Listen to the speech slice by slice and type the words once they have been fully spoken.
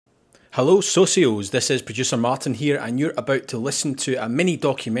Hello Socios, this is producer Martin here and you're about to listen to a mini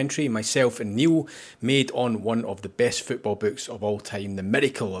documentary myself and Neil made on one of the best football books of all time, The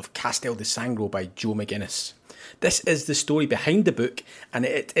Miracle of Castel de Sangro by Joe McGuinness. This is the story behind the book and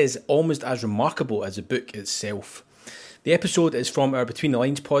it is almost as remarkable as the book itself. The episode is from our Between the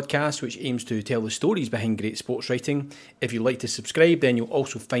Lines podcast, which aims to tell the stories behind great sports writing. If you'd like to subscribe, then you'll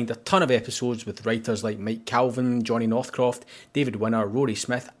also find a ton of episodes with writers like Mike Calvin, Johnny Northcroft, David Winner, Rory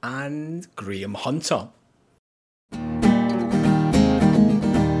Smith and Graham Hunter.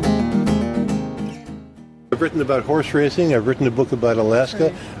 I've written about horse racing. I've written a book about Alaska.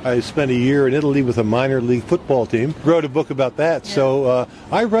 Right. I spent a year in Italy with a minor league football team. Wrote a book about that. Yeah. So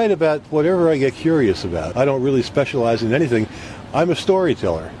I write about whatever I get curious about. I don't really specialize in anything. I'm a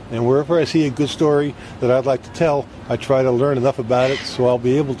storyteller. And wherever I see a good story that I'd like to tell, I try to learn enough about it so I'll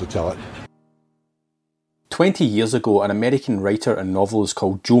be able to tell it. 20 years ago, an American writer and novelist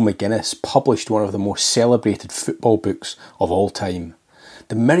called Joe McGuinness published one of the most celebrated football books of all time.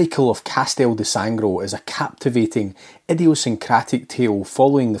 The Miracle of Castel de Sangro is a captivating, idiosyncratic tale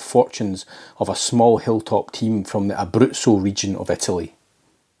following the fortunes of a small hilltop team from the Abruzzo region of Italy.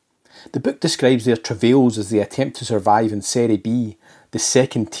 The book describes their travails as they attempt to survive in Serie B, the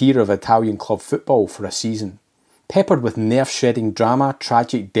second tier of Italian club football, for a season. Peppered with nerve-shedding drama,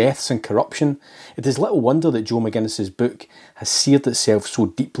 tragic deaths and corruption, it is little wonder that Joe McGuinness's book has seared itself so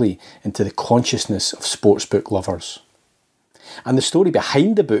deeply into the consciousness of sportsbook lovers. And the story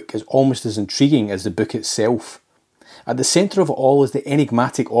behind the book is almost as intriguing as the book itself. At the centre of it all is the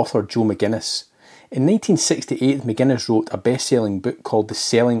enigmatic author Joe McGuinness. In 1968, McGuinness wrote a best-selling book called The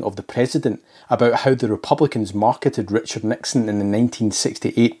Selling of the President about how the Republicans marketed Richard Nixon in the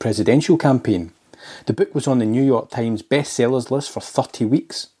 1968 presidential campaign. The book was on the New York Times bestsellers list for 30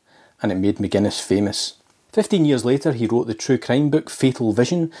 weeks, and it made McGuinness famous. 15 years later, he wrote the true crime book Fatal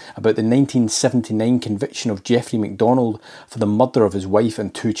Vision about the 1979 conviction of Jeffrey MacDonald for the murder of his wife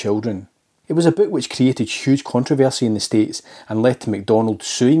and 2 children. It was a book which created huge controversy in the States and led to MacDonald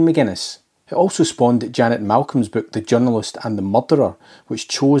suing McGuinness. It also spawned Janet Malcolm's book The Journalist and the Murderer, which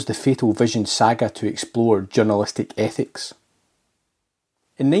chose the Fatal Vision saga to explore journalistic ethics.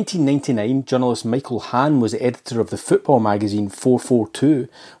 In 1999, journalist Michael Hahn was editor of the football magazine 442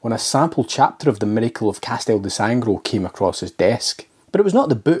 when a sample chapter of The Miracle of Castel de Sangro came across his desk. But it was not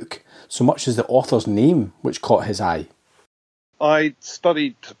the book, so much as the author's name, which caught his eye. I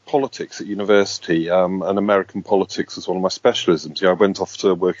studied politics at university, and American politics was one of my specialisms. I went off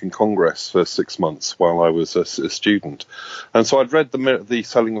to work in Congress for 6 months while I was a student. And so I'd read The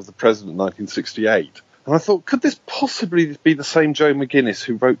Selling of the President in 1968. And I thought, could this possibly be the same Joe McGuinness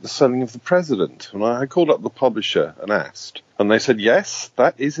who wrote The Selling of the President? And I called up the publisher and asked. And they said, yes,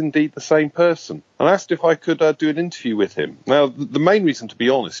 that is indeed the same person. And I asked if I could do an interview with him. Now, the main reason, to be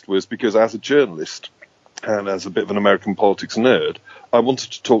honest, was because as a journalist and as a bit of an American politics nerd, I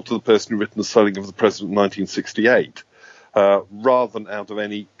wanted to talk to the person who written The Selling of the President in 1968, rather than out of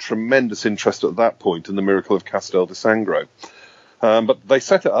any tremendous interest at that point in The Miracle of Castel de Sangro. But they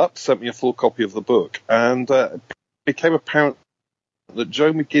set it up, sent me a full copy of the book, and it became apparent that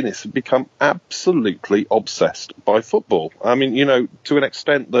Joe McGuinness had become absolutely obsessed by football. I mean, to an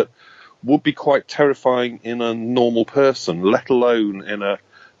extent that would be quite terrifying in a normal person, let alone in an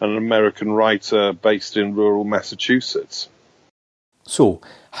American writer based in rural Massachusetts. So,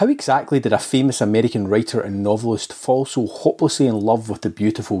 how exactly did a famous American writer and novelist fall so hopelessly in love with the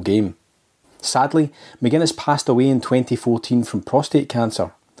beautiful game? Sadly, McGuinness passed away in 2014 from prostate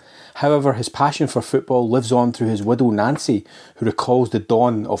cancer. However, his passion for football lives on through his widow Nancy, who recalls the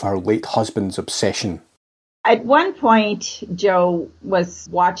dawn of her late husband's obsession. At one point, Joe was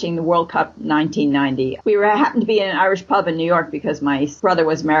watching the World Cup 1990. We happened to be in an Irish pub in New York because my brother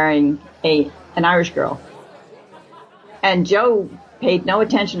was marrying an Irish girl. And Joe paid no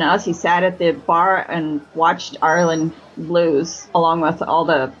attention to us. He sat at the bar and watched Ireland lose, along with all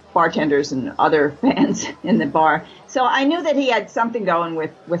the bartenders and other fans in the bar. So I knew that he had something going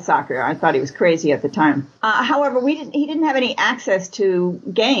with soccer. I thought he was crazy at the time. However, he didn't have any access to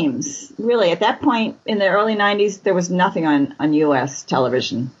games. Really, at that point in the early 90s, there was nothing on U.S.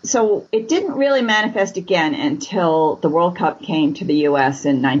 television. So it didn't really manifest again until the World Cup came to the U.S.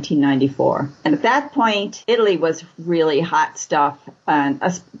 in 1994. And at that point, Italy was really hot stuff, and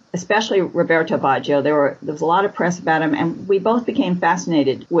especially Roberto Baggio. There was a lot of press about him, and we both became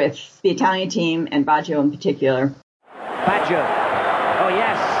fascinated with the Italian team and Baggio in particular. Baggio. Oh,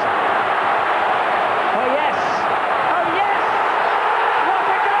 yes. Oh, yes. Oh, yes. What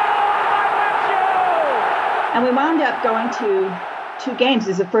a goal by Baggio! And we wound up going to 2 games. It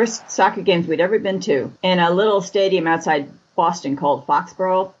was the first soccer games we'd ever been to in a little stadium outside Boston called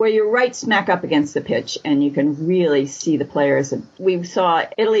Foxborough, where you're right smack up against the pitch and you can really see the players. We saw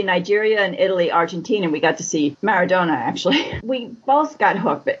Italy-Nigeria and Italy-Argentina. We got to see Maradona, actually. We both got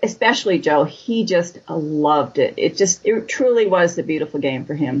hooked, but especially Joe. He just loved it. It truly was the beautiful game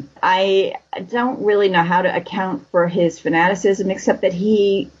for him. I don't really know how to account for his fanaticism, except that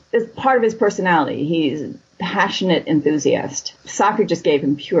he is part of his personality. He's a passionate enthusiast. Soccer just gave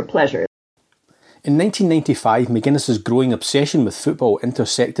him pure pleasure. In 1995, McGuinness's growing obsession with football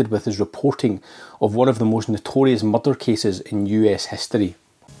intersected with his reporting of one of the most notorious murder cases in US history.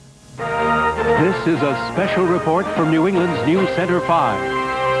 This is a special report from New England's News Center 5.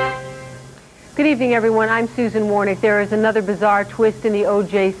 Good evening, everyone. I'm Susan Warnick. There is another bizarre twist in the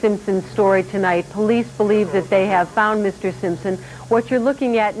O.J. Simpson story tonight. Police believe that they have found Mr. Simpson. What you're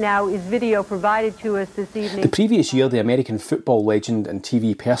looking at now is video provided to us this evening. The previous year, the American football legend and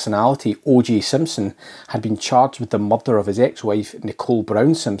TV personality O.J. Simpson had been charged with the murder of his ex-wife Nicole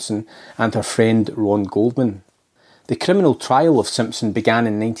Brown Simpson and her friend Ron Goldman. The criminal trial of Simpson began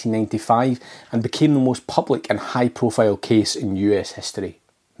in 1995 and became the most public and high-profile case in US history.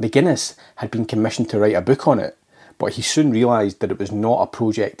 McGuinness had been commissioned to write a book on it, but he soon realised that it was not a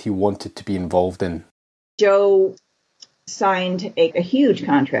project he wanted to be involved in. Joe signed a huge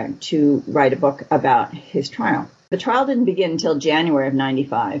contract to write a book about his trial. The trial didn't begin until January of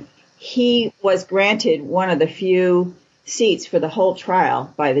 95. He was granted one of the few seats for the whole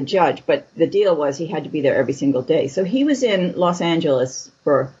trial by the judge, but the deal was he had to be there every single day. So he was in Los Angeles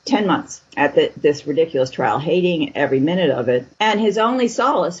for 10 months at this ridiculous trial, hating every minute of it. And his only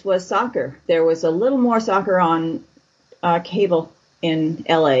solace was soccer. There was a little more soccer on cable in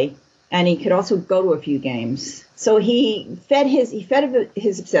L.A., and he could also go to a few games. So he fed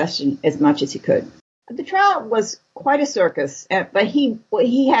his obsession as much as he could. The trial was quite a circus, but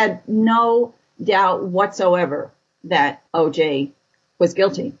he had no doubt whatsoever that O.J. was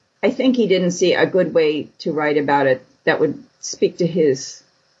guilty. I think he didn't see a good way to write about it that would speak to his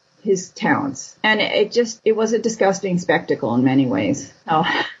talents. And it was a disgusting spectacle in many ways. So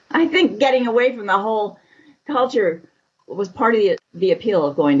I think getting away from the whole culture was part of the appeal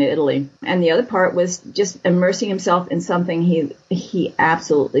of going to Italy. And the other part was just immersing himself in something he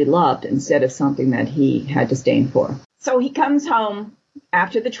absolutely loved instead of something that he had disdain for. So he comes home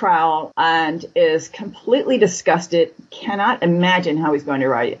after the trial and is completely disgusted, cannot imagine how he's going to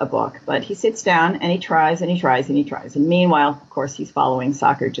write a book. But he sits down and he tries and he tries and he tries. And meanwhile, of course, he's following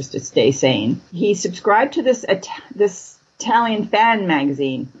soccer just to stay sane. He subscribed to this Italian fan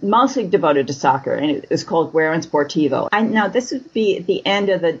magazine, mostly devoted to soccer, and it was called Guerra and Sportivo. Now, this would be at the end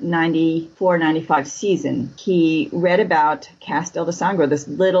of the 94-95 season. He read about Castel de Sangro, this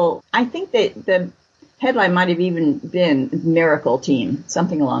little, I think that the headline might have even been Miracle Team,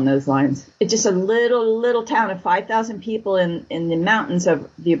 something along those lines. It's just a little town of 5,000 people in the mountains of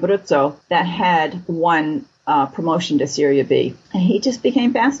the Abruzzo that had won promotion to Serie B. And he just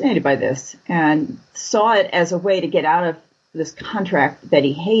became fascinated by this and saw it as a way to get out of this contract that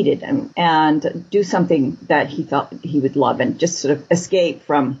he hated and do something that he thought he would love and just sort of escape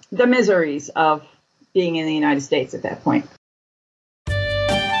from the miseries of being in the United States at that point.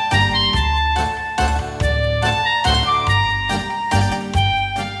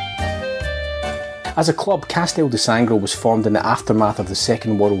 As a club, Castel de Sangro was formed in the aftermath of the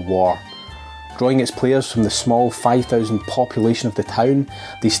Second World War. Drawing its players from the small 5,000 population of the town,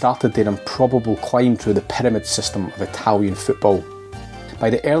 they started their improbable climb through the pyramid system of Italian football. By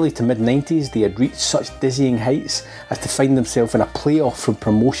the early to mid-90s, they had reached such dizzying heights as to find themselves in a playoff from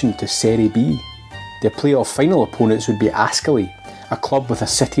promotion to Serie B. Their playoff final opponents would be Ascoli, a club with a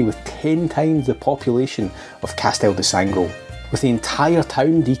city with 10 times the population of Castel de Sangro. With the entire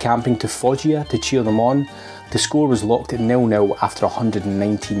town decamping to Foggia to cheer them on, the score was locked at 0-0 after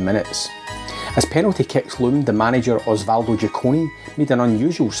 119 minutes. As penalty kicks loomed, the manager Osvaldo Giacconi made an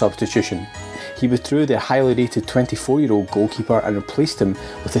unusual substitution. He withdrew their highly rated 24-year-old goalkeeper and replaced him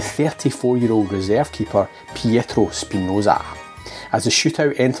with the 34-year-old reserve keeper Pietro Spinoza. As the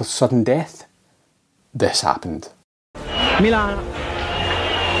shootout entered sudden death, this happened. Milan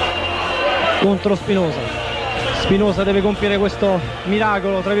contro Spinoza. Spinoza deve compiere questo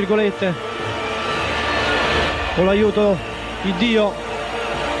miracolo, tra virgolette, con l'aiuto di Dio.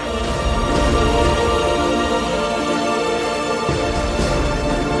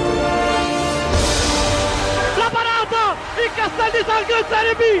 La parata! Il Castel di Sangro in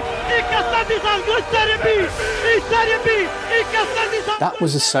Serie B! Il Castel di Sangro in Serie B! In Serie B! Il Castel di Sangro! That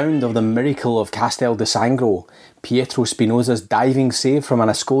was the sound of the miracle of Castel de Sangro. Pietro Spinoza's diving save from an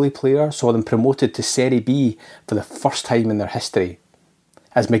Ascoli player saw them promoted to Serie B for the first time in their history.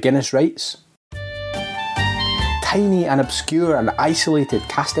 As McGuinness writes, tiny and obscure and isolated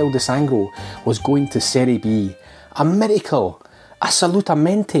Castel di Sangro was going to Serie B. A miracle!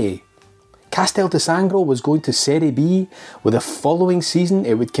 Assolutamente! Castel di Sangro was going to Serie B, where the following season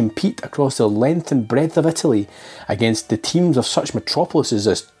it would compete across the length and breadth of Italy against the teams of such metropolises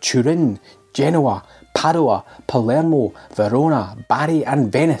as Turin, Genoa, Padua, Palermo, Verona, Bari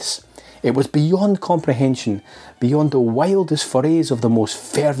and Venice. It was beyond comprehension, beyond the wildest forays of the most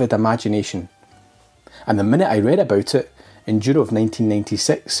fervid imagination. And the minute I read about it, in June of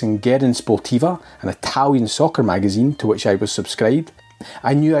 1996 in Guerin Sportiva, an Italian soccer magazine to which I was subscribed,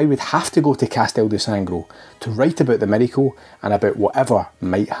 I knew I would have to go to Castel di Sangro to write about the miracle and about whatever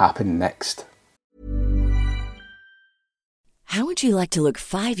might happen next. How would you like to look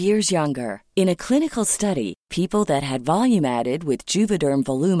 5 years younger? In a clinical study, people that had volume added with Juvederm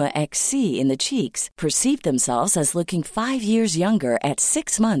Voluma XC in the cheeks perceived themselves as looking 5 years younger at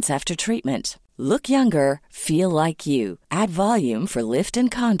 6 months after treatment. Look younger, feel like you. Add volume for lift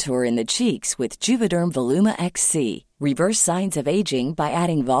and contour in the cheeks with Juvederm Voluma XC. Reverse signs of aging by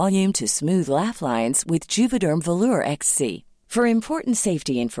adding volume to smooth laugh lines with Juvederm Volure XC. For important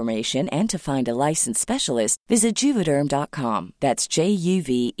safety information and to find a licensed specialist, visit Juvederm.com. That's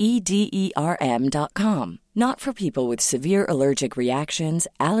JUVEDERM.com. Not for people with severe allergic reactions,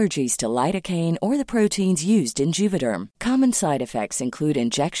 allergies to lidocaine, or the proteins used in Juvederm. Common side effects include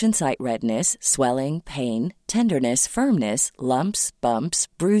injection site redness, swelling, pain, tenderness, firmness, lumps, bumps,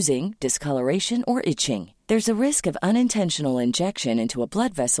 bruising, discoloration, or itching. There's a risk of unintentional injection into a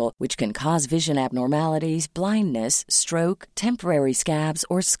blood vessel, which can cause vision abnormalities, blindness, stroke, temporary scabs,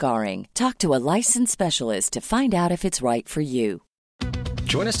 or scarring. Talk to a licensed specialist to find out if it's right for you.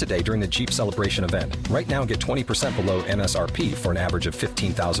 Join us today during the Jeep Celebration event. Right now, get 20% below MSRP for an average of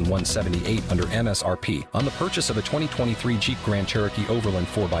 $15,178 under MSRP on the purchase of a 2023 Jeep Grand Cherokee Overland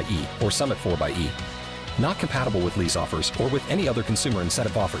 4xE or Summit 4xE. Not compatible with lease offers or with any other consumer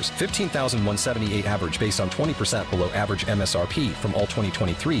incentive offers. $15,178 average based on 20% below average MSRP from all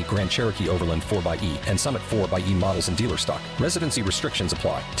 2023 Grand Cherokee Overland 4xE and Summit 4xE models in dealer stock. Residency restrictions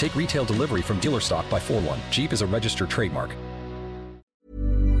apply. Take retail delivery from dealer stock by 4/1. Jeep is a registered trademark.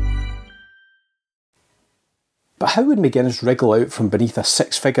 But how would McGuinness wriggle out from beneath a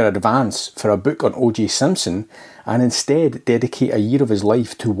six-figure advance for a book on O.J. Simpson and instead dedicate a year of his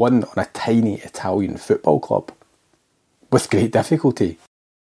life to one on a tiny Italian football club? With great difficulty.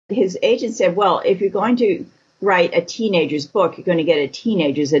 His agent said, well, if you're going to write a teenager's book, you're going to get a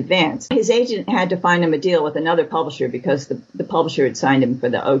teenager's advance. His agent had to find him a deal with another publisher because the publisher had signed him for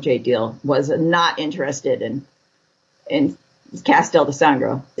the O.J. deal was not interested in Castel di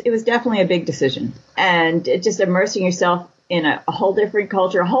Sangro. It was definitely a big decision. And just immersing yourself in a whole different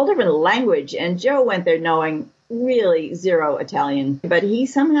culture, a whole different language. And Joe went there knowing really zero Italian, but he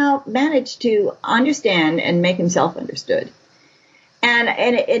somehow managed to understand and make himself understood. And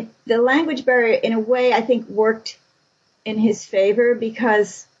the language barrier, in a way, I think worked in his favor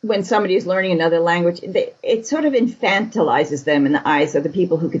because when somebody is learning another language, it sort of infantilizes them in the eyes of the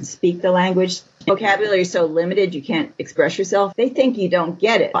people who can speak the language. Vocabulary is so limited, you can't express yourself. They think you don't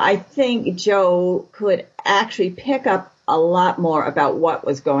get it. I think Joe could actually pick up a lot more about what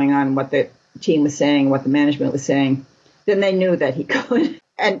was going on, what the team was saying, what the management was saying, than they knew that he could.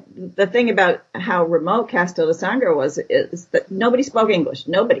 And the thing about how remote Castel di Sangro was is that nobody spoke English.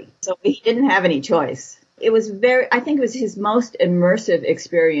 Nobody. So he didn't have any choice. It was I think it was his most immersive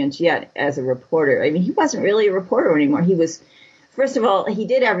experience yet as a reporter. I mean, he wasn't really a reporter anymore. He was, first of all, he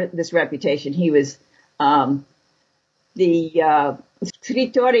did have this reputation. He was the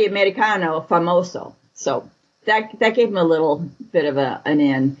scrittore americano famoso. So that gave him a little bit of an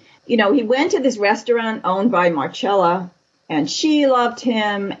in. You know, he went to this restaurant owned by Marcella, and she loved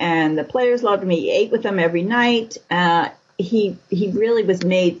him, and the players loved him. He ate with them every night. He really was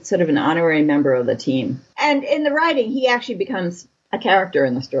made sort of an honorary member of the team. And in the writing, he actually becomes a character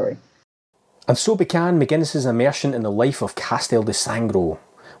in the story. And so began McGuinness's immersion in the life of Castel di Sangro.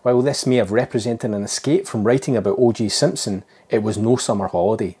 While this may have represented an escape from writing about O.J. Simpson, it was no summer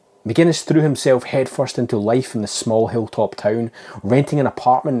holiday. McGuinness threw himself headfirst into life in the small hilltop town, renting an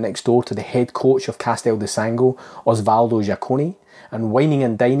apartment next door to the head coach of Castel di Sangro, Osvaldo Giacconi, and wining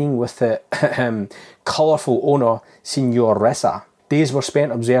and dining with the colourful owner, Signor Ressa. Days were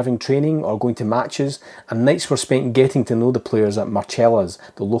spent observing training or going to matches, and nights were spent getting to know the players at Marcella's,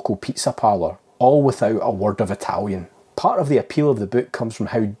 the local pizza parlour, all without a word of Italian. Part of the appeal of the book comes from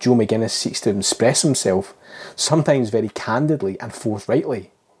how Joe McGuinness seeks to express himself, sometimes very candidly and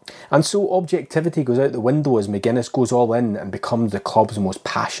forthrightly. And so objectivity goes out the window as McGuinness goes all in and becomes the club's most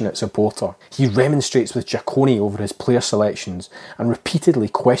passionate supporter. He remonstrates with Giacone over his player selections and repeatedly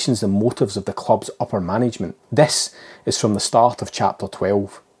questions the motives of the club's upper management. This is from the start of chapter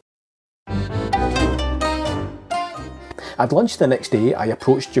 12. At lunch the next day, I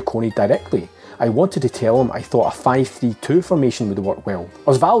approached Giacone directly. I wanted to tell him I thought a 5-3-2 formation would work well.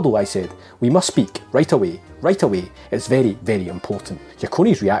 Osvaldo, I said, we must speak, right away, it's very, very important.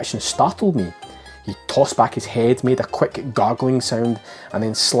 Giacone's reaction startled me. He tossed back his head, made a quick gargling sound, and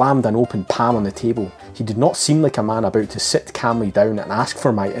then slammed an open palm on the table. He did not seem like a man about to sit calmly down and ask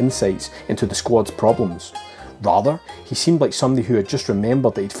for my insights into the squad's problems. Rather, he seemed like somebody who had just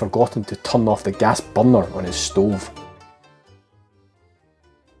remembered that he'd forgotten to turn off the gas burner on his stove.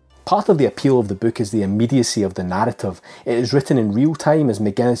 Part of the appeal of the book is the immediacy of the narrative. It is written in real time as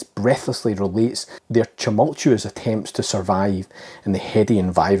McGuinness breathlessly relates their tumultuous attempts to survive in the heady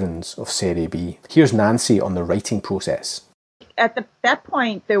environs of Serie B. Here's Nancy on the writing process. At that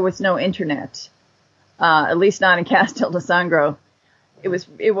point, there was no internet, at least not in Castel de Sangro. It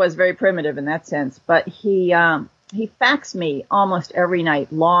was very primitive in that sense. But he faxed me almost every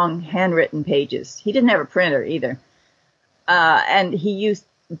night long handwritten pages. He didn't have a printer either, and he used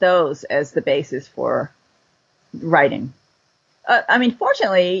those as the basis for writing.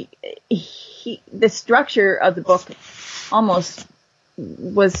 Fortunately, the structure of the book almost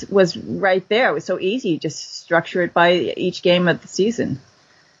was right there. It was so easy to just structure it by each game of the season.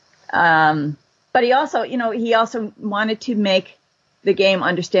 But he also wanted to make the game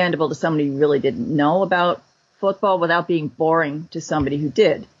understandable to somebody who really didn't know about football without being boring to somebody who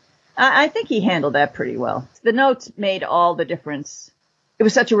did. I think he handled that pretty well. The notes made all the difference. It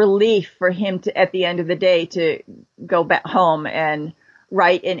was such a relief for him to, at the end of the day, to go back home and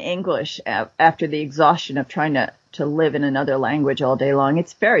write in English after the exhaustion of trying to live in another language all day long.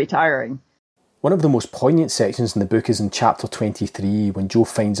 It's very tiring. One of the most poignant sections in the book is in chapter 23, when Joe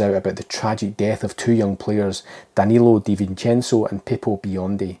finds out about the tragic death of two young players, Danilo Di Vincenzo and Pippo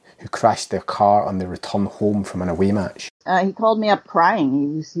Biondi, who crashed their car on their return home from an away match. He called me up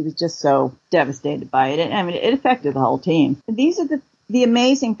crying. He was just so devastated by it. It affected the whole team. These are the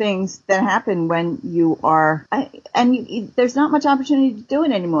amazing things that happen when you are, there's not much opportunity to do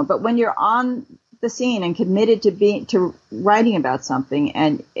it anymore, but when you're on the scene and committed to writing about something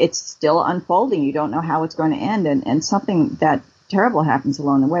and it's still unfolding, you don't know how it's going to end, and something that terrible happens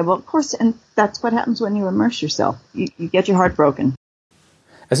along the way. Well, of course, and that's what happens when you immerse yourself. You get your heart broken.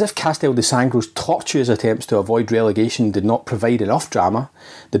 As if Castel de Sangro's tortuous attempts to avoid relegation did not provide enough drama,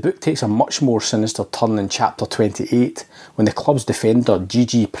 the book takes a much more sinister turn in chapter 28 when the club's defender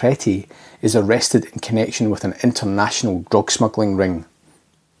Gigi Preti is arrested in connection with an international drug smuggling ring.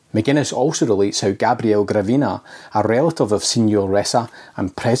 McGuinness also relates how Gabriel Gravina, a relative of Signor Ressa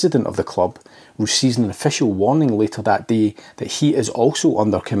and president of the club, receives an official warning later that day that he is also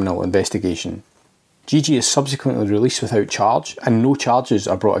under criminal investigation. Gigi is subsequently released without charge, and no charges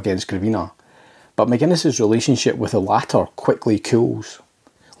are brought against Gravina. But McGuinness's relationship with the latter quickly cools.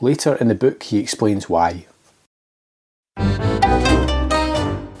 Later in the book, he explains why.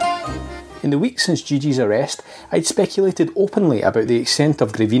 In the weeks since Gigi's arrest, I'd speculated openly about the extent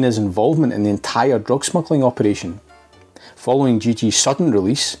of Gravina's involvement in the entire drug smuggling operation. Following Gigi's sudden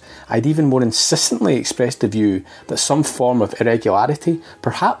release, I'd even more insistently expressed the view that some form of irregularity,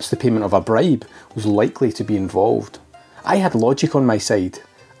 perhaps the payment of a bribe, was likely to be involved. I had logic on my side,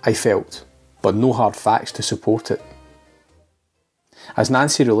 I felt, but no hard facts to support it. As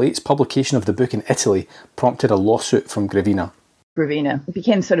Nancy relates, publication of the book in Italy prompted a lawsuit from Gravina. Gravina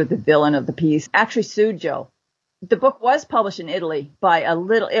became sort of the villain of the piece, actually sued Joe. The book was published in Italy by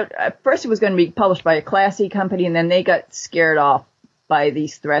at first it was going to be published by a classy company, and then they got scared off by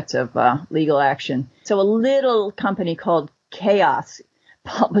these threats of legal action. So a little company called Chaos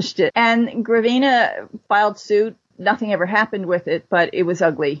published it, and Gravina filed suit. Nothing ever happened with it, but it was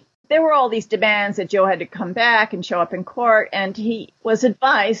ugly. There were all these demands that Joe had to come back and show up in court, and he was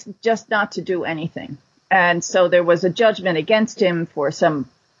advised just not to do anything. And so there was a judgment against him for some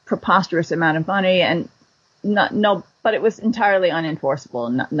preposterous amount of money, and but it was entirely unenforceable,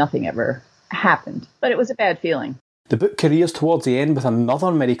 and nothing ever happened. But it was a bad feeling. The book careers towards the end with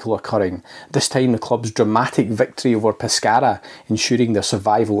another miracle occurring, this time the club's dramatic victory over Pescara, ensuring their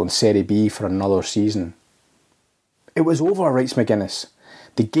survival in Serie B for another season. It was over, writes McGuinness.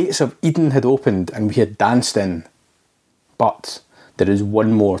 The gates of Eden had opened and we had danced in. But there is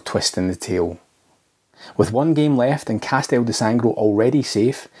one more twist in the tale. With one game left and Castel de Sangro already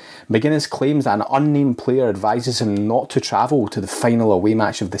safe, McGuinness claims that an unnamed player advises him not to travel to the final away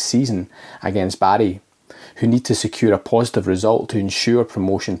match of the season against Bari. who need to secure a positive result to ensure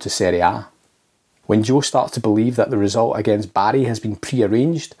promotion to Serie A. When Joe starts to believe that the result against Bari has been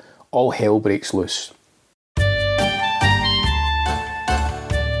pre-arranged, all hell breaks loose.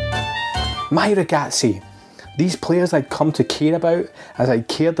 My ragazzi, these players I'd come to care about as I'd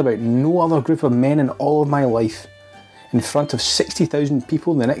cared about no other group of men in all of my life. In front of 60,000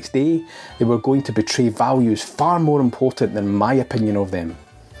 people the next day, they were going to betray values far more important than my opinion of them.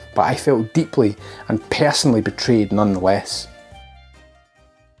 But I felt deeply and personally betrayed nonetheless.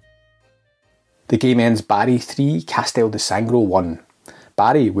 The game ends Bari 3, Castel di Sangro 1.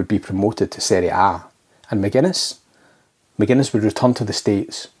 Bari would be promoted to Serie A, and McGuinness would return to the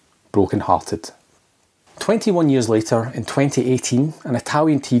States, broken-hearted. 21 years later, in 2018, an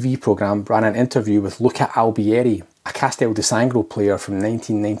Italian TV programme ran an interview with Luca Albieri, a Castel di Sangro player from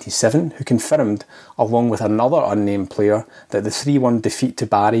 1997 who confirmed, along with another unnamed player, that the 3-1 defeat to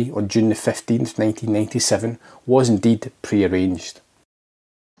Bari on June the 15th, 1997 was indeed pre-arranged.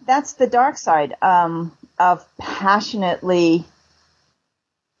 That's the dark side of passionately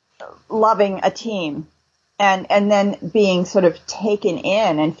loving a team and then being sort of taken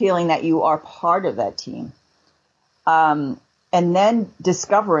in and feeling that you are part of that team. And then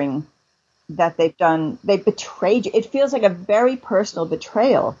discovering that they betrayed you. It feels like a very personal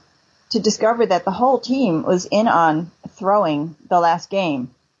betrayal to discover that the whole team was in on throwing the last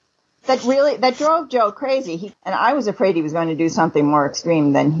game. That drove Joe crazy. And I was afraid he was going to do something more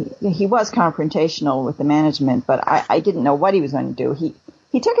extreme than he was confrontational with the management, but I didn't know what he was going to do.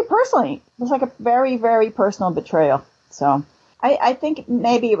 He took it personally. It was like a very, very personal betrayal. So I think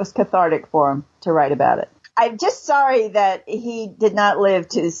maybe it was cathartic for him to write about it. I'm just sorry that he did not live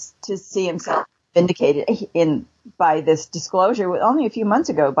to see himself vindicated by this disclosure only a few months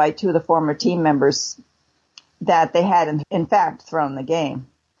ago by two of the former team members that they had in fact thrown the game.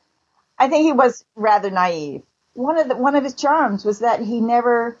 I think he was rather naive. One of his charms was that he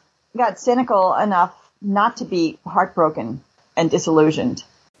never got cynical enough not to be heartbroken and disillusioned.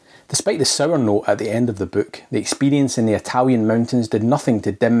 Despite the sour note at the end of the book, the experience in the Italian mountains did nothing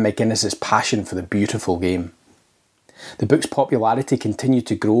to dim McGuinness's passion for the beautiful game. The book's popularity continued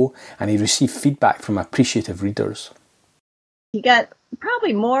to grow, and he received feedback from appreciative readers. He got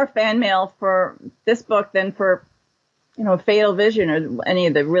probably more fan mail for this book than for, Fatal Vision or any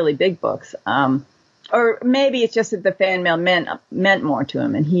of the really big books. Or maybe it's just that the fan mail meant more to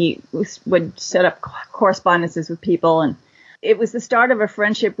him, and he would set up correspondences with people, and it was the start of a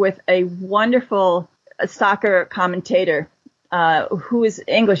friendship with a wonderful soccer commentator who is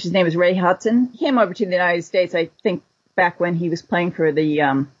English. His name is Ray Hudson. He came over to the United States, I think, back when he was playing for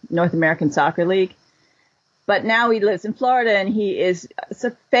the North American Soccer League. But now he lives in Florida, and he is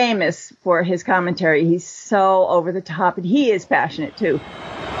so famous for his commentary. He's so over the top, and he is passionate, too.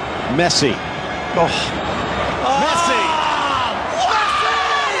 Messi. Oh. Messi!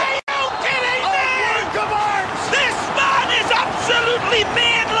 Absolutely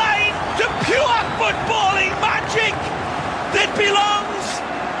mainline to pure footballing magic that belongs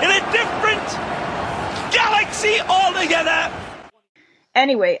in a different galaxy altogether.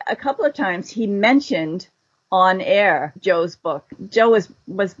 Anyway, a couple of times he mentioned on air Joe's book. Joe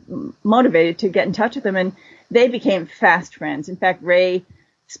was motivated to get in touch with him, and they became fast friends. In fact, Ray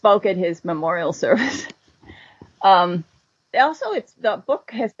spoke at his memorial service. Also, the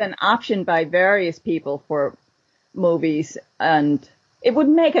book has been optioned by various people for movies, and it would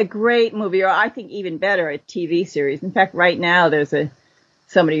make a great movie, or I think even better, a TV series. In fact, right now there's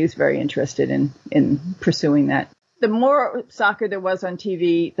somebody who's very interested in pursuing that. The more soccer there was on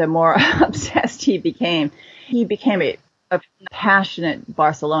TV, the more obsessed he became. He became a passionate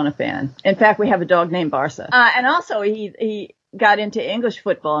Barcelona fan. In fact, we have a dog named Barca. And also he got into English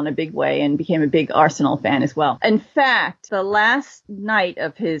football in a big way and became a big Arsenal fan as well. In fact, the last night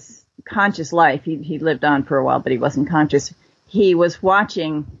of his conscious life, he lived on for a while, but he wasn't conscious. He was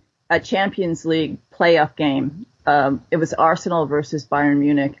watching a Champions League playoff game. It was Arsenal versus Bayern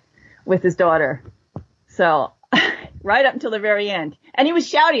Munich with his daughter. So right up until the very end. And he was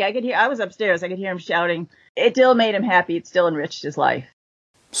shouting. I was upstairs. I could hear him shouting. It still made him happy. It still enriched his life.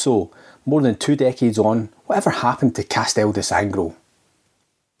 So, more than 2 decades on, whatever happened to Castel di Sangro?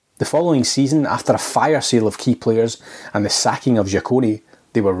 The following season, after a fire sale of key players and the sacking of Giaccone,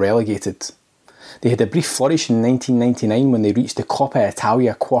 they were relegated. They had a brief flourish in 1999 when they reached the Coppa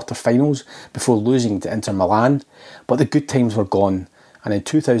Italia quarter-finals before losing to Inter Milan, but the good times were gone, and in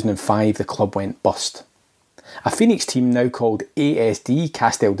 2005 the club went bust. A Phoenix team now called ASD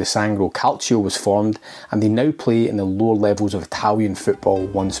Castel di Sangro Calcio was formed, and they now play in the lower levels of Italian football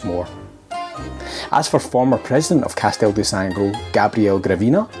once more. As for former president of Castel di Sangro, Gabriele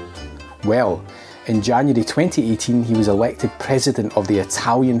Gravina, well, In January 2018, he was elected president of the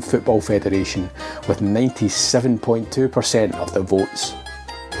Italian Football Federation with 97.2% of the votes.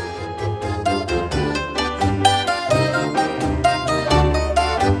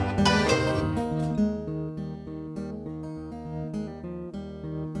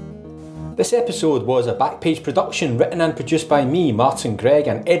 This episode was a Backpage production written and produced by me, Martin Gregg,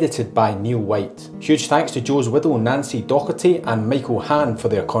 and edited by Neil White. Huge thanks to Joe's widow Nancy Doherty and Michael Hann for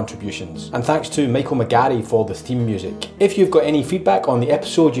their contributions. And thanks to Michael McGarry for the theme music. If you've got any feedback on the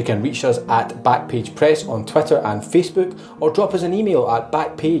episode, you can reach us at Backpage Press on Twitter and Facebook, or drop us an email at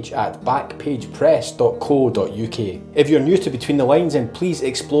backpage@backpagepress.co.uk. If you're new to Between the Lines, then please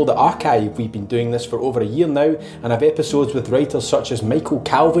explore the archive. We've been doing this for over a year now, and have episodes with writers such as Michael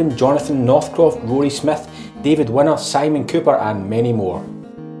Calvin, Jonathan Northcroft, Rory Smith, David Winner, Simon Cooper, and many more.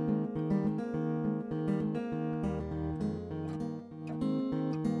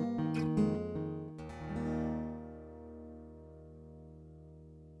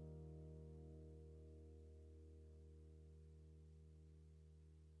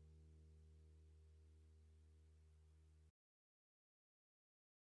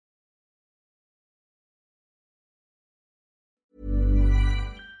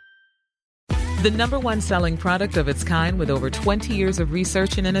 The number one selling product of its kind with over 20 years of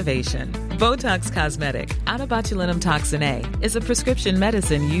research and innovation. Botox Cosmetic, out of botulinum toxin A, is a prescription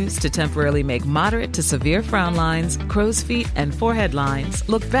medicine used to temporarily make moderate to severe frown lines, crow's feet, and forehead lines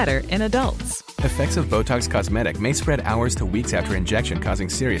look better in adults. Effects of Botox Cosmetic may spread hours to weeks after injection, causing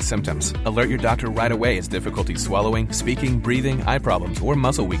serious symptoms. Alert your doctor right away as difficulty swallowing, speaking, breathing, eye problems, or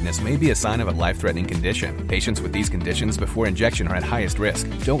muscle weakness may be a sign of a life-threatening condition. Patients with these conditions before injection are at highest risk.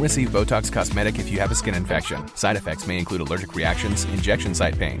 Don't receive Botox Cosmetic if you have a skin infection. Side effects may include allergic reactions, injection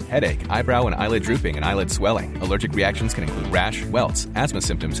site pain, headache, eyebrow and eyelid drooping, and eyelid swelling. Allergic reactions can include rash, welts, asthma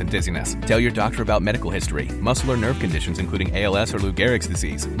symptoms, and dizziness. Tell your doctor about medical history, muscle or nerve conditions including ALS or Lou Gehrig's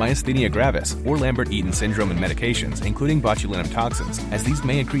disease, myasthenia gravis, or Lambert-Eaton syndrome, and medications, including botulinum toxins, as these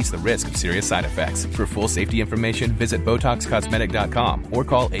may increase the risk of serious side effects. For full safety information, visit BotoxCosmetic.com or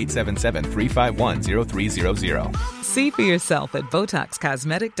call 877-351-0300. See for yourself at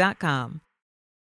BotoxCosmetic.com.